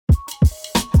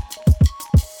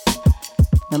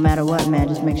No matter what, man,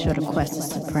 just make sure the quest is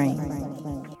supreme.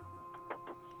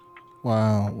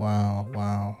 Wow.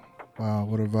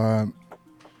 What a vibe.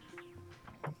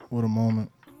 What a moment.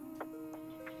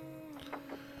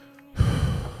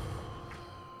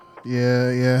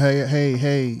 Yeah.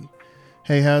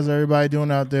 Hey, how's everybody doing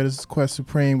out there? This is Quest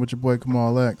Supreme with your boy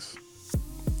Kamal X.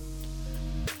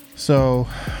 So,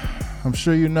 I'm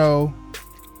sure you know,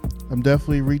 I'm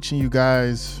definitely reaching you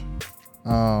guys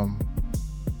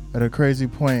at a crazy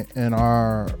point in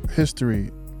our history,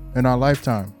 in our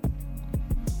lifetime.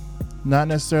 Not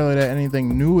necessarily that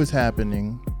anything new is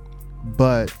happening,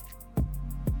 but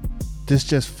this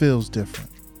just feels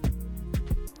different.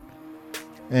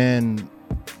 And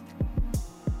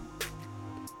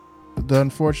the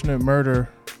unfortunate murder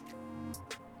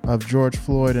of George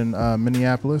Floyd in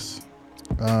Minneapolis,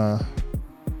 a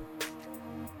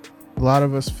lot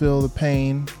of us feel the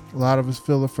pain, a lot of us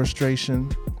feel the frustration,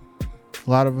 a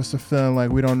lot of us are feeling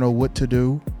like we don't know what to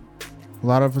do, a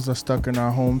lot of us are stuck in our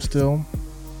home still.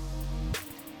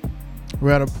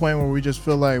 We're at a point where we just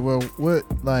feel like, well,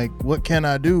 what can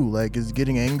I do? Like, is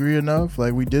getting angry enough?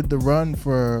 Like, we did the run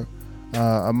for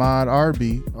Ahmaud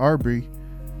Arbery.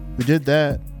 We did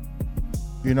that.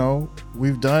 You know,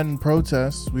 we've done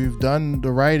protests. We've done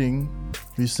the writing.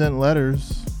 We sent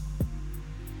letters.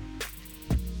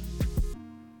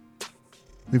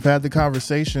 We've had the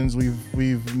conversations.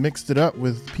 We've mixed it up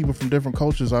with people from different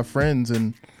cultures, our friends,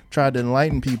 and tried to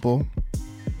enlighten people.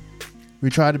 We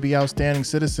try to be outstanding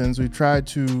citizens. We try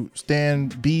to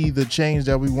be the change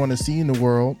that we want to see in the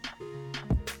world.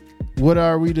 What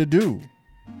are we to do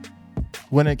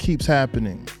when it keeps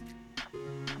happening?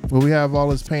 Well, we have all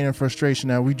this pain and frustration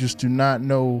that we just do not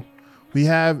know.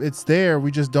 It's there.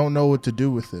 We just don't know what to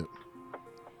do with it.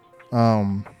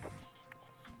 I'm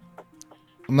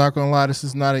not going to lie. This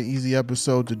is not an easy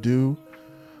episode to do.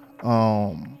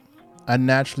 I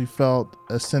naturally felt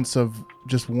a sense of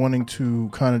just wanting to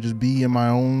kind of just be in my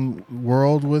own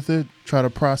world with it, try to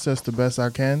process the best I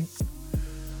can.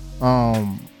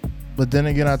 But then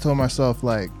again, I told myself,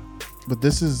 like, but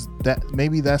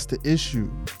maybe that's the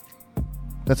issue.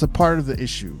 That's a part of the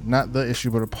issue, not the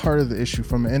issue, but a part of the issue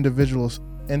from an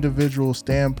individual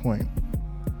standpoint,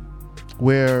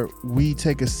 where we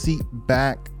take a seat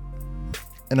back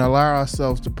and allow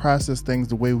ourselves to process things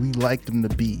the way we like them to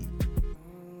be,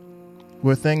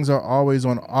 where things are always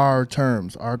on our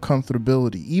terms, our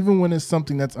comfortability, even when it's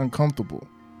something that's uncomfortable,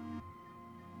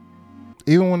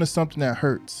 even when it's something that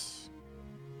hurts.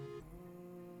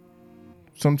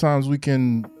 Sometimes we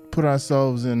can put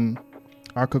ourselves in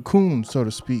our cocoon, so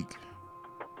to speak.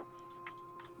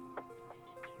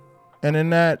 And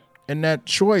in that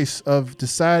choice of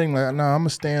deciding, like, no, I'm gonna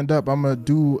stand up, I'm gonna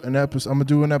do an episode,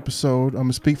 I'm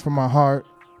gonna speak from my heart.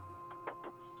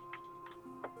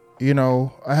 You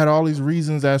know, I had all these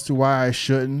reasons as to why I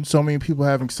shouldn't. So many people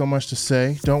having so much to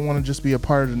say, don't want to just be a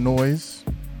part of the noise.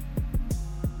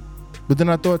 But then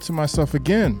I thought to myself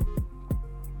again,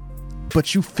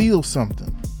 but you feel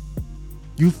something.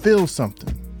 You feel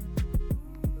something.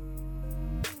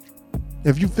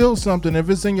 If you feel something, if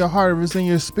it's in your heart, if it's in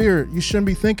your spirit, you shouldn't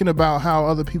be thinking about how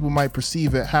other people might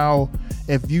perceive it.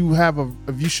 If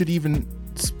you should even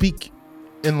speak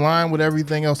in line with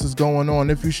everything else that's going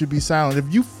on, if you should be silent.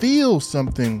 If you feel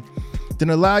something, then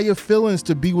allow your feelings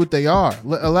to be what they are.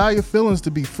 Allow your feelings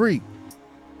to be free.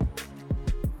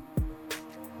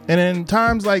 And in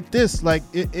times like this, like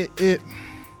it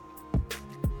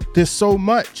there's so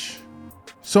much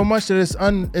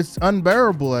that it's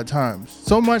unbearable at times.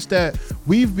 So much that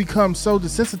we've become so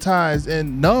desensitized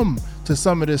and numb to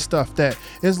some of this stuff that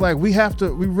it's like we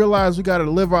realize we got to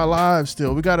live our lives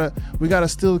still. We got to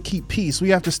still keep peace. We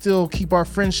have to still keep our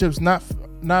friendships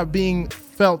not being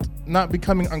felt, not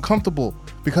becoming uncomfortable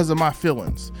because of my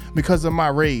feelings, because of my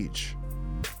rage.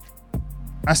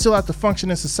 I still have to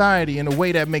function in society in a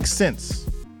way that makes sense.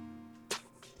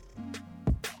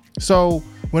 So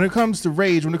when it comes to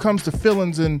rage, when it comes to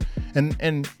feelings and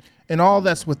all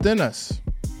that's within us,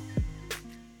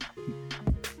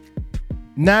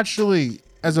 naturally,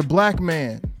 as a black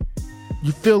man,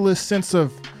 you feel this sense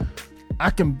of, I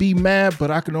can be mad, but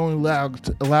I can only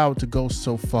allow it to go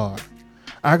so far.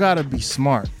 I gotta be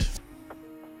smart.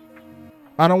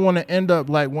 I don't want to end up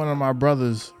like one of my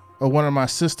brothers or one of my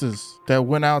sisters that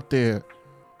went out there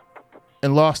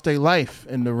and lost their life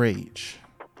in the rage,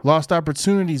 lost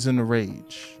opportunities in the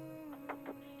rage,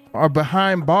 are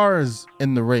behind bars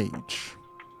in the rage.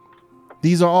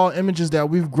 These are all images that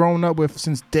we've grown up with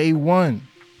since day one.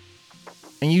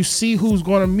 And you see who's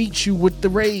going to meet you with the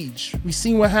rage. We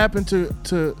seen what happened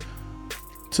to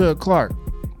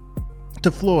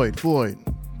Floyd,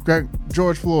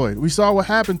 George Floyd. We saw what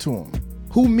happened to him.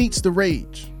 Who meets the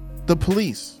rage? The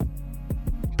police.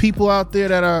 People out there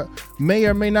that may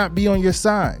or may not be on your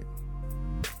side.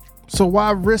 So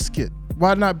why risk it?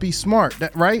 Why not be smart?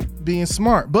 Right? Being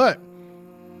smart.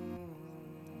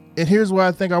 And here's where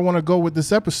I think I want to go with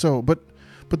this episode. But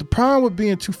the problem with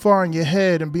being too far in your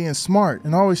head and being smart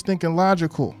and always thinking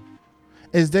logical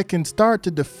is that can start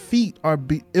to defeat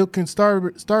it can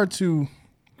start to,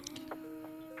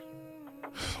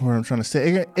 what I'm trying to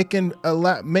say, it can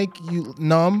make you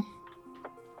numb.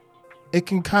 It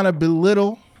can kind of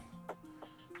belittle,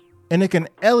 and it can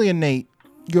alienate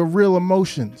your real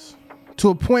emotions to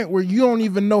a point where you don't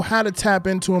even know how to tap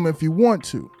into them if you want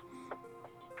to.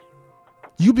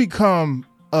 You become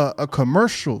a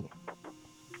commercial,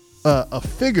 a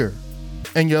figure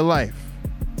in your life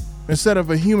instead of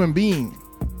a human being,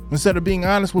 instead of being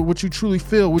honest with what you truly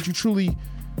feel, what you truly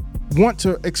want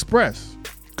to express,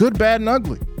 good, bad, and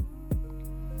ugly.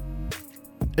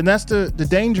 And that's the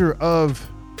danger of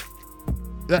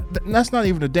that. That's not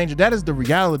even the danger. That is the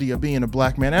reality of being a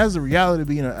black man. That is the reality of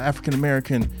being an African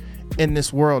American in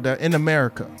this world, in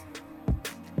America.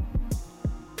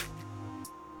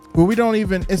 Where we don't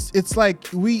even, it's like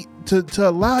to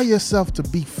allow yourself to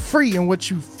be free in what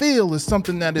you feel is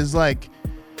something that is like,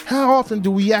 how often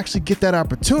do we actually get that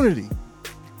opportunity?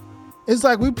 It's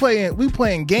like we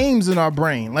playing games in our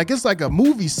brain. Like it's like a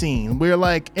movie scene where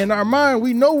like in our mind,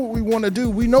 we know what we want to do.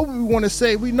 We know what we want to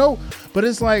say. We know, but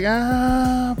it's like,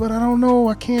 but I don't know.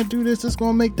 I can't do this. It's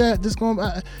going to make that,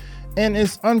 and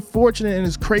it's unfortunate and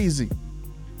it's crazy.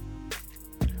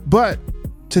 But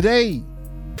tonight,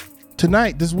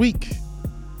 this week,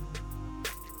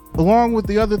 along with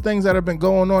the other things that have been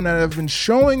going on that have been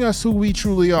showing us who we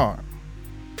truly are,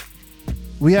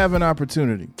 we have an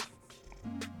opportunity.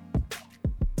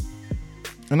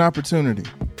 An opportunity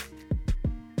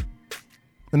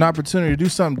to do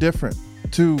something different,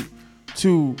 to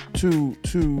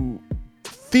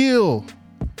feel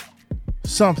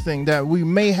something that we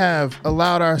may have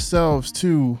allowed ourselves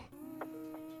to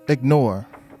ignore,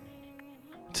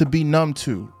 to be numb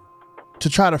to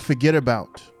try to forget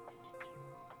about.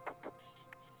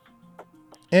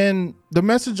 And the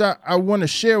message I want to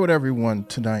share with everyone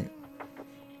tonight,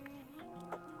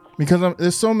 because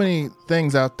there's so many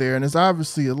things out there, and there's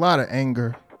obviously a lot of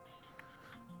anger.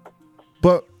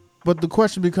 But the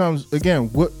question becomes, again,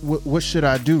 what should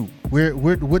I do?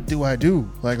 What do I do?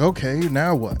 Like, okay,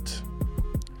 now what?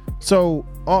 So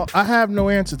I have no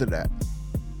answer to that.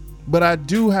 But I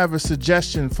do have a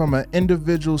suggestion from an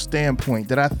individual standpoint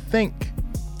that I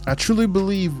truly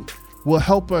believe will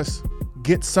help us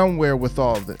get somewhere with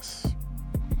all of this.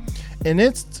 And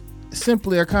it's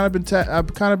simply, I've kind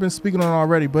of been speaking on it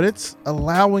already, but it's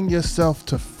allowing yourself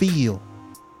to feel.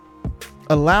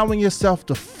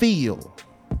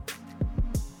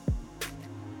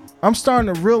 I'm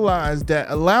starting to realize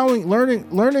that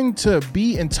learning to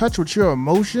be in touch with your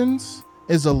emotions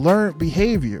is a learned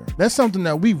behavior. That's something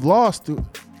that we've lost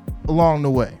along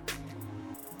the way.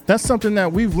 That's something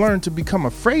that we've learned to become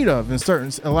afraid of in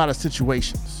a lot of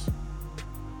situations.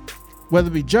 Whether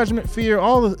it be judgment, fear,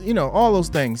 all those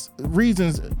things,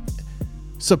 reasons,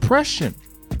 suppression.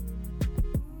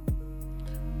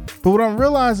 But what I'm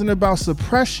realizing about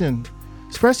suppression,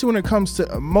 especially when it comes to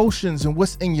emotions and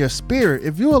what's in your spirit,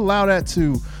 if you allow that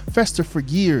to fester for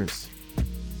years,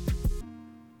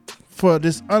 for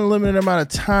this unlimited amount of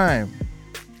time,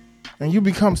 and you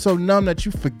become so numb that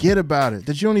you forget about it,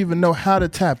 that you don't even know how to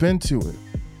tap into it,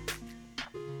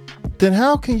 then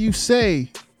how can you say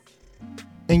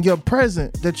in your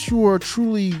present that you are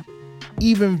truly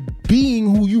even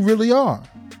being who you really are?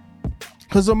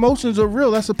 Because emotions are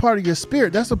real. That's a part of your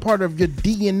spirit. That's a part of your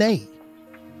DNA.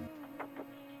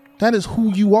 That is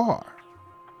who you are.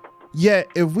 Yet,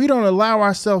 if we don't allow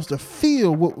ourselves to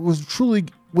feel what was truly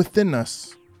within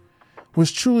us,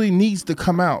 which truly needs to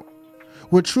come out,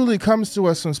 what truly comes to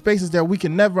us from spaces that we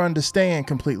can never understand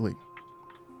completely,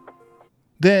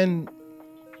 then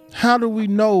how do we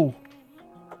know?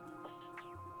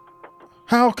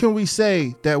 How can we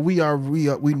say that we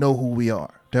know who we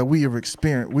are, that we have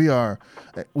experienced, we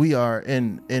are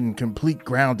in complete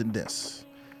groundedness,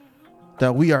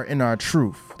 that we are in our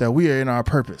truth, that we are in our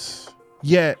purpose?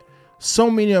 Yet so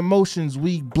many emotions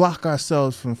we block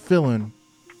ourselves from feeling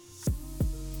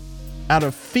out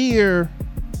of fear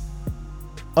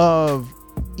of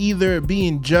either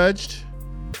being judged,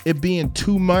 it being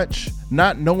too much,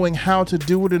 not knowing how to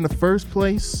do it in the first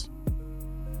place,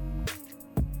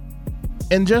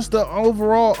 and just the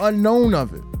overall unknown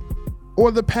of it,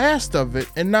 or the past of it,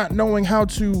 and not knowing how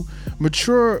to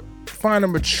find a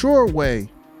mature way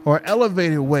or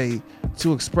elevated way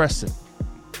to express it.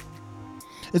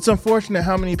 It's unfortunate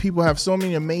how many people have so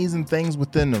many amazing things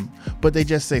within them, but they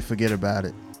just say forget about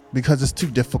it because it's too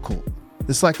difficult.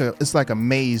 It's like a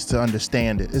maze to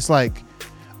understand it. It's like,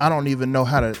 I don't even know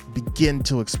how to begin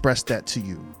to express that to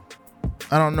you.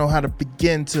 I don't know how to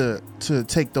begin to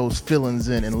take those feelings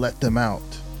in and let them out.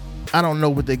 I don't know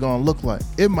what they're going to look like.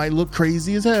 It might look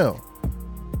crazy as hell.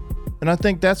 And I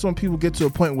think that's when people get to a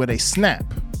point where they snap.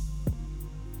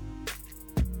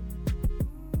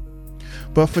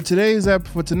 But for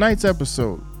tonight's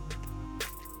episode,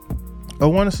 I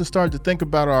want us to start to think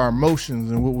about our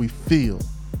emotions and what we feel.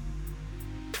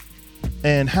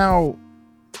 And how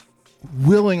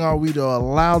willing are we to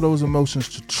allow those emotions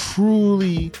to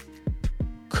truly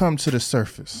come to the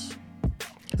surface.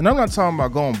 And I'm not talking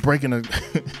about I'm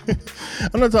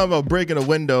not talking about breaking a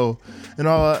window and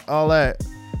all that.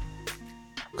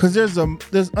 Because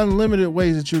there's unlimited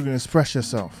ways that you can express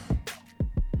yourself.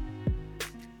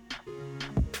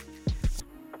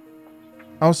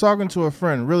 I was talking to a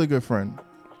friend, really good friend,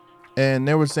 and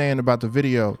they were saying about the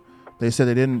video. They said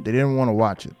they didn't want to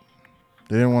watch it.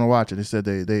 They didn't want to watch it. They said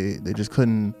they just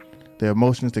couldn't, their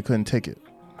emotions, they couldn't take it.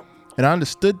 And I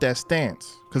understood that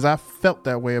stance because I felt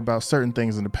that way about certain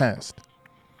things in the past.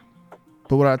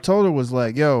 But what I told her was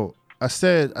like, yo, I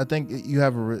said, I think you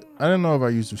have I don't know if I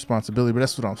used responsibility, but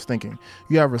that's what I was thinking.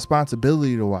 You have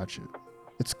responsibility to watch it.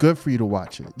 It's good for you to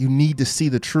watch it. You need to see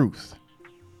the truth.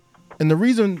 And the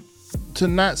reason to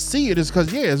not see it is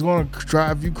because, yeah, it's going to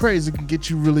drive you crazy. It can get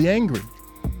you really angry.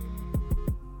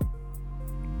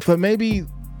 But maybe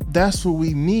that's what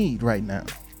we need right now.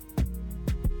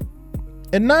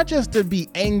 And not just to be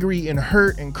angry and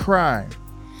hurt and cry,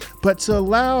 but to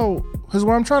allow, because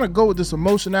where I'm trying to go with this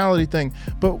emotionality thing,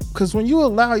 but because when you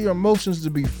allow your emotions to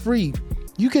be free,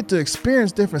 you get to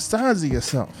experience different sides of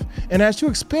yourself. And as you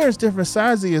experience different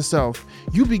sides of yourself,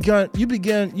 you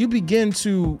begin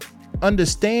to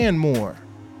understand more,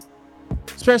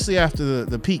 especially after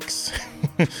the peaks.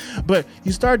 But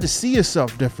you start to see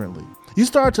yourself differently. You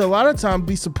start to a lot of times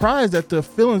be surprised at the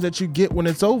feelings that you get when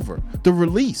it's over, the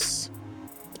release.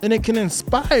 And it can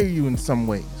inspire you in some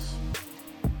ways.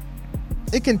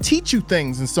 It can teach you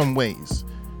things in some ways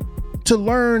to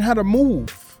learn how to move,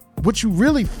 what you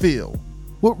really feel,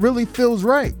 what really feels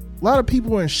right. A lot of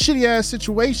people are in shitty ass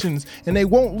situations and they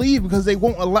won't leave because they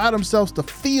won't allow themselves to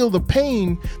feel the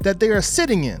pain that they are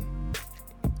sitting in.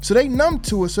 So they numb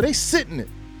to it, so they sit in it.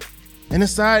 And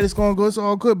inside it's gonna go, it's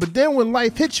all good. But then when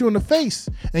life hits you in the face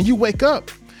and you wake up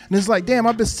and it's like, damn,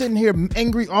 I've been sitting here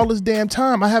angry all this damn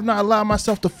time. I have not allowed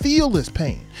myself to feel this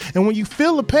pain. And when you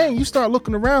feel the pain, you start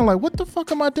looking around like, what the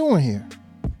fuck am I doing here?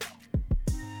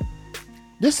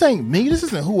 This ain't me. This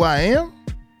isn't who I am.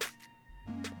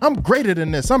 I'm greater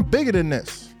than this. I'm bigger than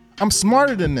this. I'm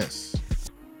smarter than this.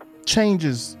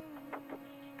 Changes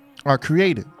are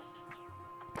created.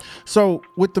 So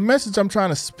with the message I'm trying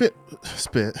to spit,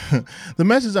 the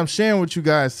message I'm sharing with you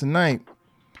guys tonight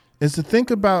is to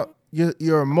think about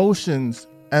your emotions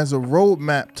as a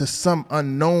roadmap to some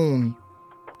unknown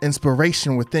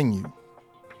inspiration within you.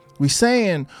 We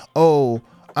saying, oh,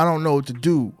 I don't know what to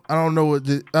do. I don't know what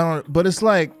to, but it's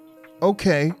like,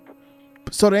 okay,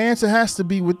 so the answer has to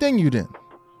be within you then.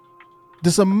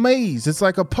 This a maze. It's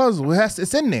like a puzzle.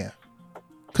 It's in there.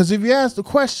 Because if you ask the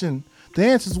question, the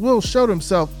answers will show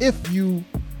themselves if you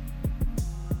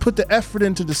put the effort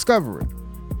in to discover it.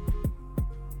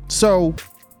 So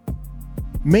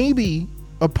maybe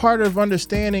a part of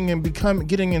understanding and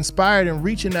getting inspired and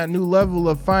reaching that new level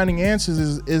of finding answers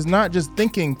is not just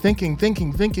thinking,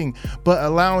 but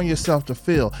allowing yourself to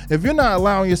feel. If you're not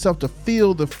allowing yourself to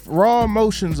feel the raw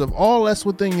emotions of all that's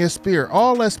within your spirit,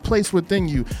 all that's placed within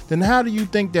you, then how do you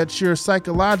think that your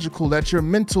psychological, that your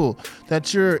mental,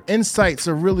 that your insights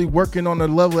are really working on the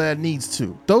level that it needs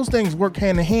to? Those things work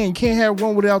hand in hand. You can't have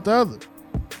one without the other.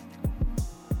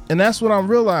 And that's what I'm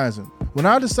realizing. When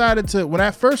I decided to, when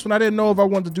I didn't know if I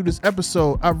wanted to do this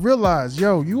episode, I realized,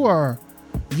 yo, you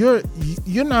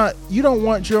don't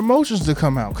want your emotions to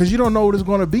come out because you don't know what it's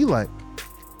going to be like.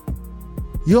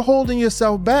 You're holding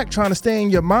yourself back, trying to stay in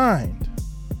your mind,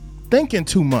 thinking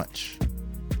too much.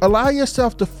 Allow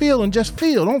yourself to feel and just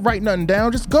feel. Don't write nothing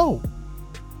down, just go.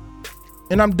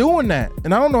 And I'm doing that.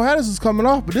 And I don't know how this is coming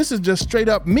off, but this is just straight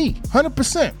up me,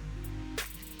 100%.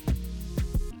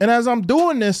 And as I'm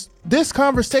doing this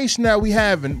conversation that we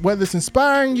having, whether it's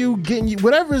inspiring you, getting you,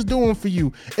 whatever it's doing for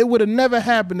you, it would have never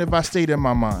happened if I stayed in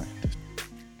my mind.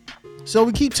 So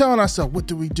we keep telling ourselves, what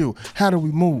do we do? How do we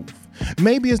move?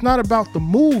 Maybe it's not about the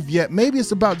move yet. Maybe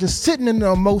it's about just sitting in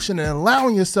the emotion and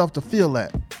allowing yourself to feel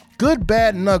that. Good,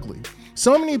 bad, and ugly.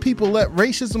 So many people let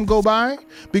racism go by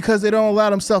because they don't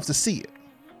allow themselves to see it.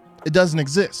 It doesn't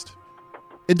exist.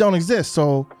 It don't exist.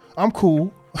 So I'm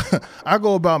cool. I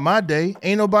go about my day.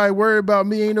 Ain't nobody worried about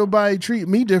me. Ain't nobody treat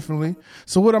me differently.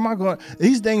 So what am I going?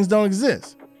 These things don't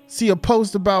exist. See a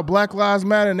post about Black Lives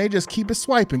Matter and they just keep it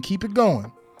swiping, keep it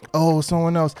going. Oh,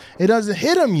 someone else. It doesn't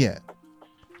hit them yet.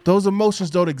 Those emotions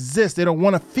don't exist. They don't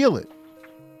want to feel it.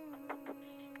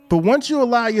 But once you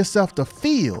allow yourself to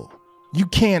feel, you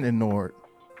can't ignore it.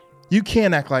 You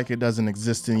can't act like it doesn't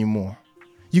exist anymore.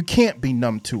 You can't be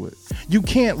numb to it. You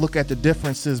can't look at the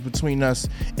differences between us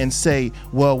and say,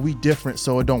 well, we different,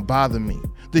 so it don't bother me.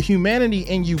 The humanity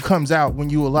in you comes out when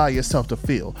you allow yourself to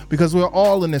feel, because we're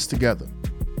all in this together.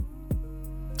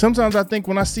 Sometimes I think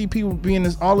when I see people being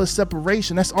all this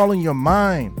separation, that's all in your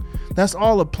mind. That's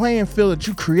all a playing field that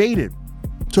you created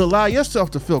to allow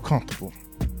yourself to feel comfortable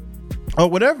or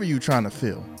whatever you're trying to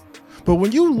feel. But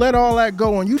when you let all that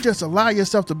go and you just allow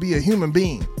yourself to be a human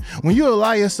being, when you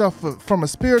allow yourself from a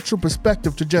spiritual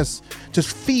perspective to just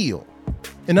feel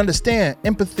and understand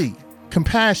empathy,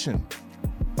 compassion,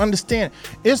 understand,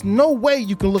 there's no way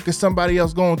you can look at somebody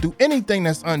else going through anything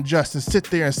that's unjust and sit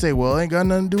there and say, well, it ain't got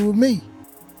nothing to do with me.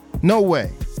 No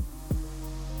way.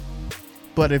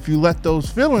 But if you let those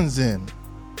feelings in,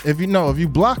 if you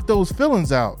block those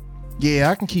feelings out,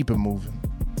 yeah, I can keep it moving.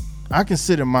 I can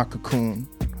sit in my cocoon.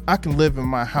 I can live in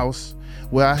my house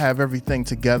where I have everything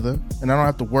together and I don't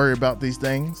have to worry about these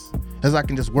things, as I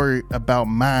can just worry about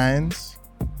mines.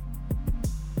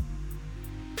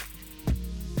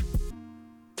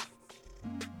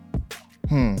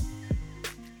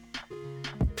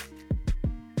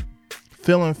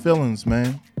 Feeling feelings,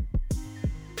 man.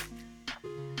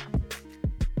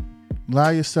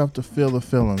 Allow yourself to feel the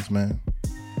feelings, man.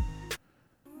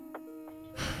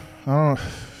 I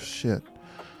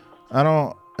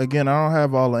don't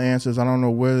have all the answers. I don't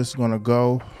know where this is going to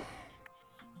go.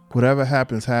 Whatever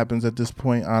happens at this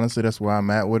point. Honestly, that's where I'm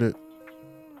at with it.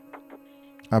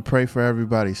 I pray for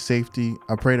everybody's safety.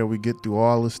 I pray that we get through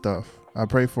all this stuff. I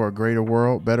pray for a greater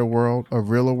world, better world, a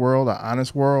realer world, an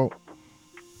honest world.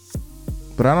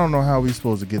 But I don't know how we're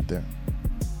supposed to get there.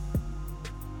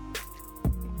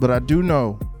 But I do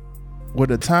know with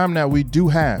the time that we do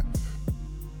have,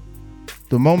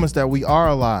 the moments that we are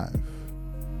alive,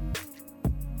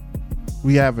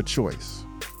 we have a choice.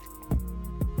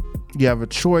 You have a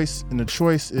choice, and the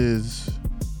choice is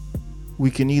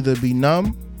we can either be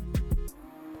numb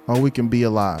or we can be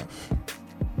alive.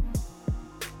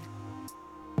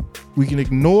 We can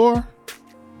ignore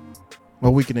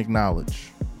or we can acknowledge.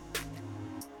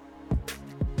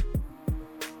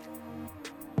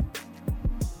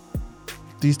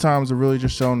 These times are really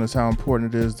just showing us how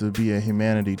important it is to be a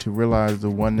humanity, to realize the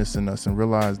oneness in us and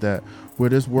realize that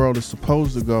where this world is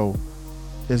supposed to go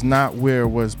is not where it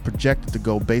was projected to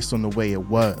go based on the way it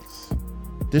was.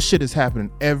 This shit is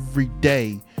happening every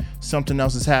day. Something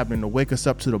else is happening to wake us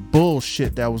up to the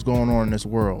bullshit that was going on in this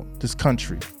world, this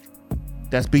country,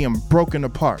 that's being broken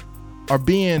apart or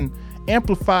being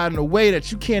amplified in a way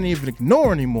that you can't even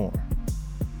ignore anymore.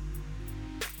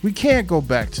 We can't go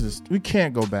back to this. We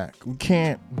can't go back. We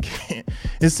can't.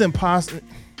 It's impossible.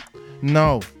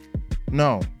 No,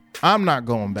 I'm not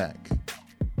going back.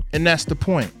 And that's the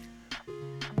point.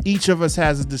 Each of us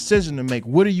has a decision to make.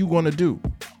 What are you going to do?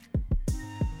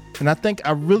 And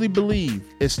I really believe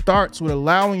it starts with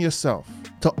allowing yourself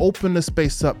to open the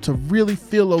space up to really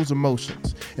feel those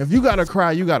emotions. If you got to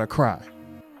cry, you got to cry.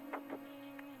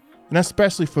 And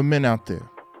especially for men out there.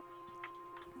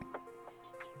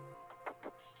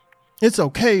 It's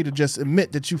okay to just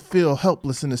admit that you feel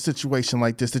helpless in a situation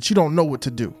like this, that you don't know what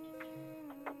to do.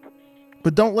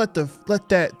 But don't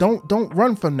don't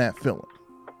run from that feeling.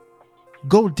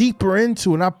 Go deeper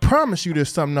into it, and I promise you there's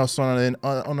something else on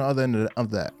the other end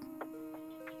of that.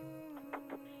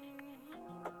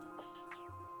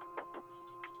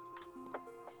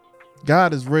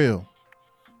 God is real.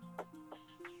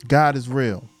 God is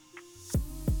real.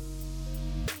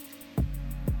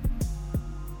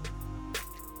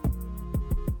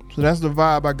 So that's the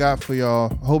vibe I got for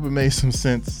y'all. I hope it made some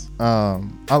sense.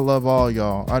 I love all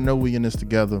y'all. I know we in this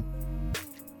together.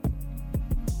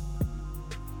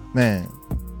 Man,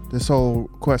 this whole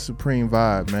Quest Supreme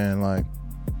vibe, man, like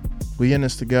we in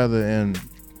this together, and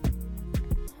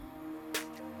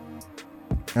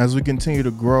as we continue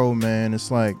to grow, man,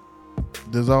 it's like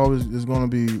there's going to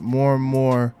be more and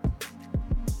more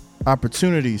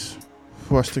opportunities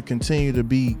for us to continue to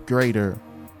be greater,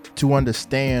 to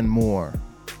understand more,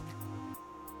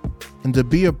 and to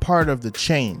be a part of the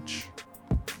change,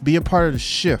 be a part of the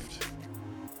shift,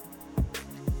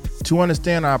 to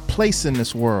understand our place in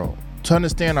this world, to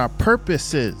understand our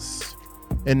purposes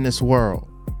in this world,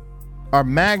 our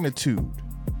magnitude.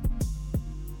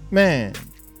 Man,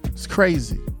 It's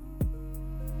crazy.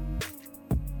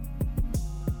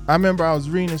 I remember I was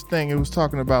reading this thing. It was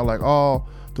talking about like all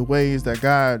the ways that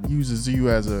God uses you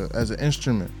as an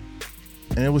instrument.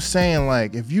 And it was saying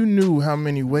like, if you knew how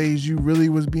many ways you really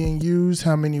was being used,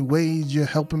 how many ways you're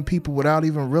helping people without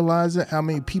even realizing, how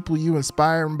many people you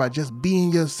inspiring by just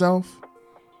being yourself,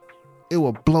 it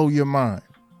will blow your mind.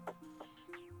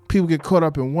 People get caught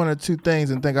up in one or two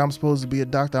things and think I'm supposed to be a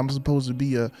doctor, I'm supposed to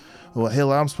be a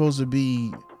healer, I'm supposed to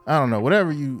be, I don't know,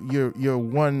 whatever you're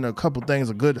one, a couple things,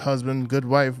 a good husband, good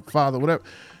wife, father, whatever.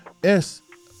 It's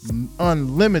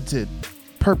unlimited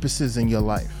purposes in your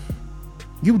life.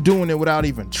 You doing it without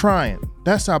even trying.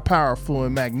 That's how powerful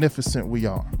and magnificent we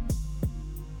are.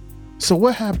 So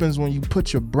what happens when you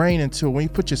put your brain into it, when you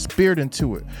put your spirit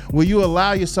into it? Will you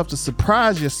allow yourself to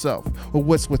surprise yourself with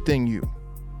what's within you?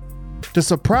 To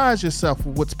surprise yourself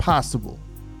with what's possible.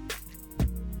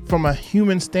 From a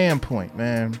human standpoint,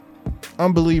 man.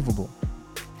 Unbelievable.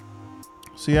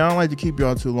 See, I don't like to keep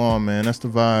y'all too long, man. That's the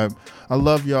vibe. I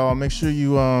love y'all. Make sure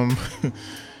you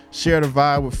share the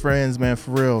vibe with friends, man,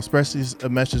 for real. Especially a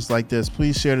message like this.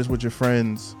 Please share this with your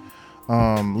friends.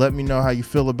 Let me know how you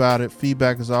feel about it.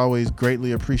 Feedback is always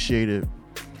greatly appreciated.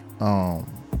 Don't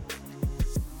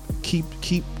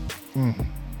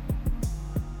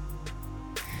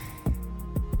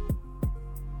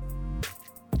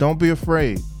be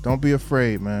afraid. Don't be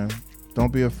afraid, man.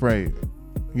 Don't be afraid.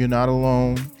 You're not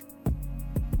alone.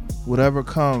 Whatever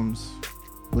comes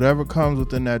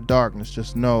within that darkness,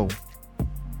 just know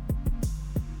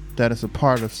that it's a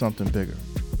part of something bigger.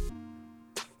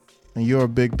 And you're a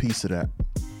big piece of that.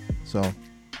 So,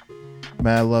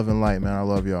 mad love and light, man. I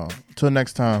love y'all. Until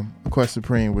next time, Quest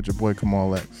Supreme with your boy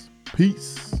Kamal X.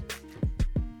 Peace.